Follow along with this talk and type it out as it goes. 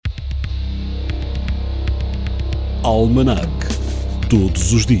Almanac.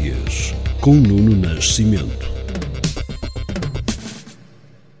 Todos os dias, com Nuno Nascimento.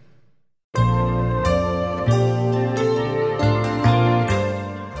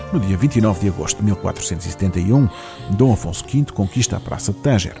 No dia 29 de agosto de 1471, Dom Afonso V conquista a Praça de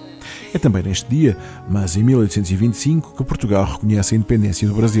Tanger. É também neste dia, mas em 1825, que Portugal reconhece a independência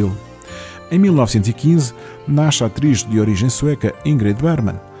do Brasil. Em 1915, nasce a atriz de origem sueca Ingrid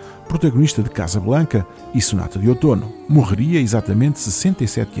Bergman, protagonista de Casablanca e Sonata de Outono. Morreria exatamente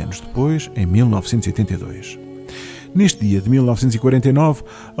 67 anos depois, em 1982. Neste dia de 1949,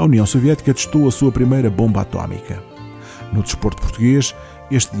 a União Soviética testou a sua primeira bomba atómica. No desporto português,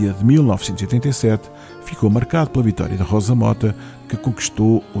 este dia de 1987 ficou marcado pela vitória de Rosa Mota, que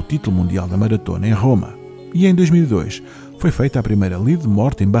conquistou o título mundial da maratona em Roma. E em 2002 foi feita a primeira lide de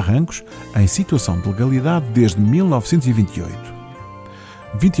morte em Barrancos, em situação de legalidade desde 1928.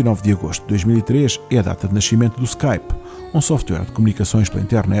 29 de agosto de 2003 é a data de nascimento do Skype, um software de comunicações pela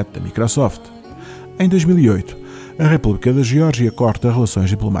internet da Microsoft. Em 2008, a República da Geórgia corta relações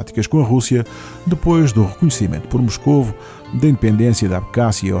diplomáticas com a Rússia depois do reconhecimento por Moscovo da independência da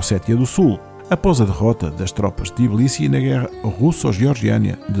Abcásia e Ossétia do Sul, após a derrota das tropas de Tbilisi na guerra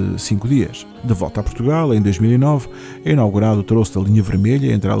russo-georgiana de 5 dias. De volta a Portugal, em 2009, é inaugurado o troço da linha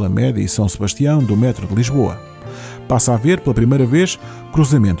vermelha entre Alameda e São Sebastião do metro de Lisboa. Passa a haver, pela primeira vez,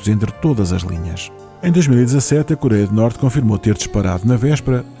 cruzamentos entre todas as linhas. Em 2017, a Coreia do Norte confirmou ter disparado na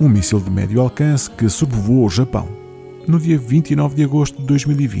véspera um míssil de médio alcance que sobrevoou o Japão. No dia 29 de agosto de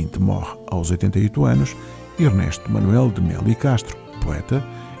 2020 morre, aos 88 anos, Ernesto Manuel de Melo e Castro, poeta,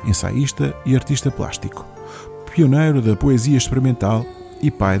 ensaísta e artista plástico, pioneiro da poesia experimental e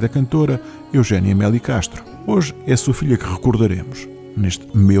pai da cantora Eugénia Melo e Castro. Hoje é a sua filha que recordaremos, neste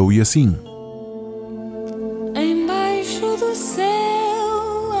Meu e Assim. Embaixo do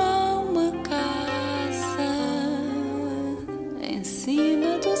céu há uma casa, em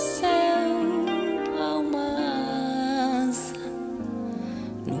cima do céu há uma asa,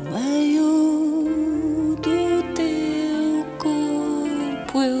 no meio do teu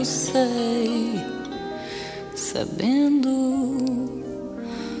corpo eu sei, sabendo,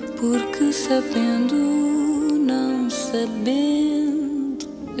 porque sabendo, não sabendo,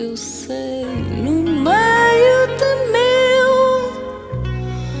 eu sei, no meio de meu,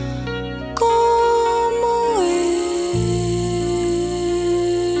 como eu,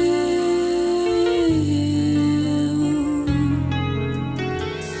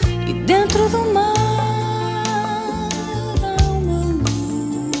 e dentro do mar há uma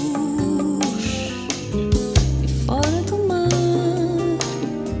luz, e fora do mar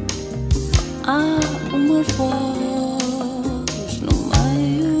há uma voz.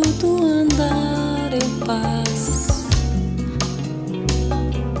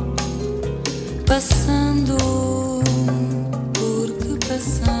 Passando, porque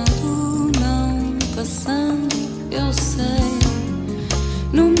passando, não passando, eu sei,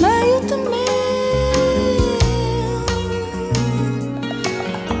 no meio de meu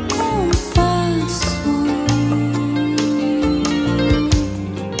compasso,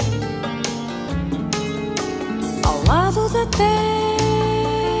 ao lado da terra.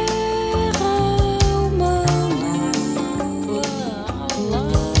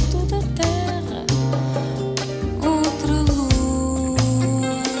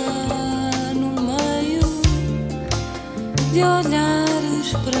 De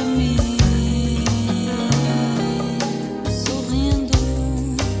olhares para mim, sorrindo,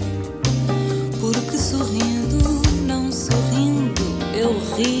 porque sorrindo, não sorrindo, eu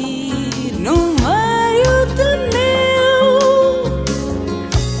ri no meio de meu,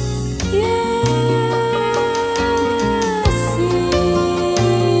 e assim.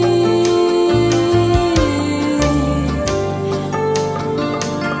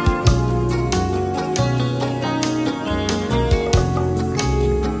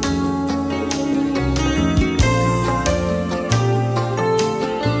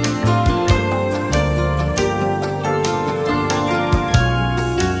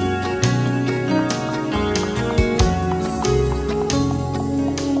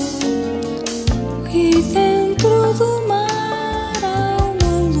 E dentro do mar há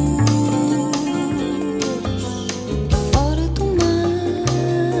uma luz, fora do mar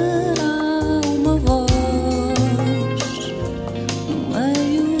há uma voz, no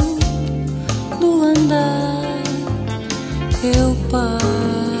meio do andar eu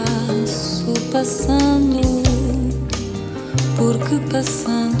passo, passando, porque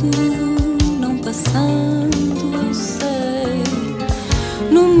passando, não passando, eu sei,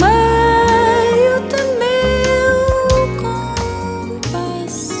 no meio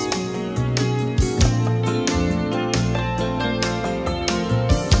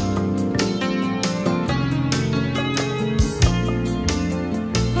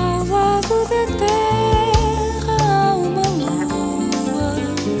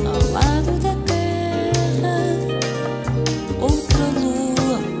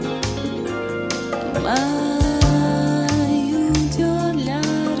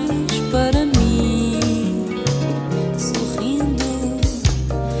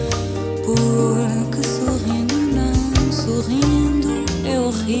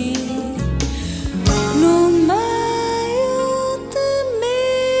ali no meio de mil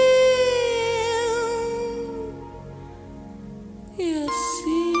e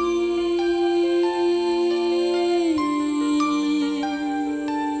assim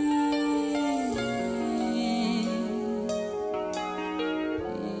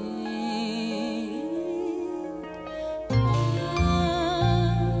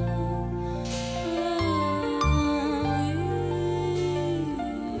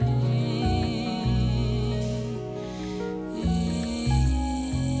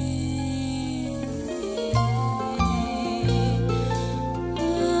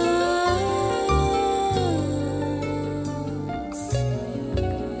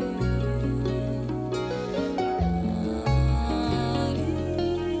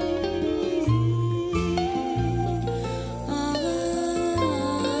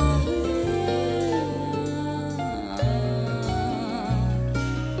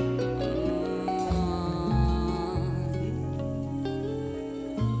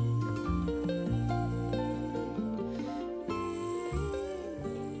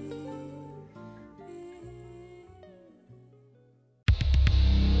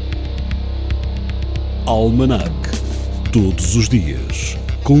Almanac. Todos os dias,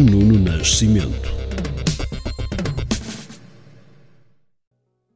 com Nuno Nascimento.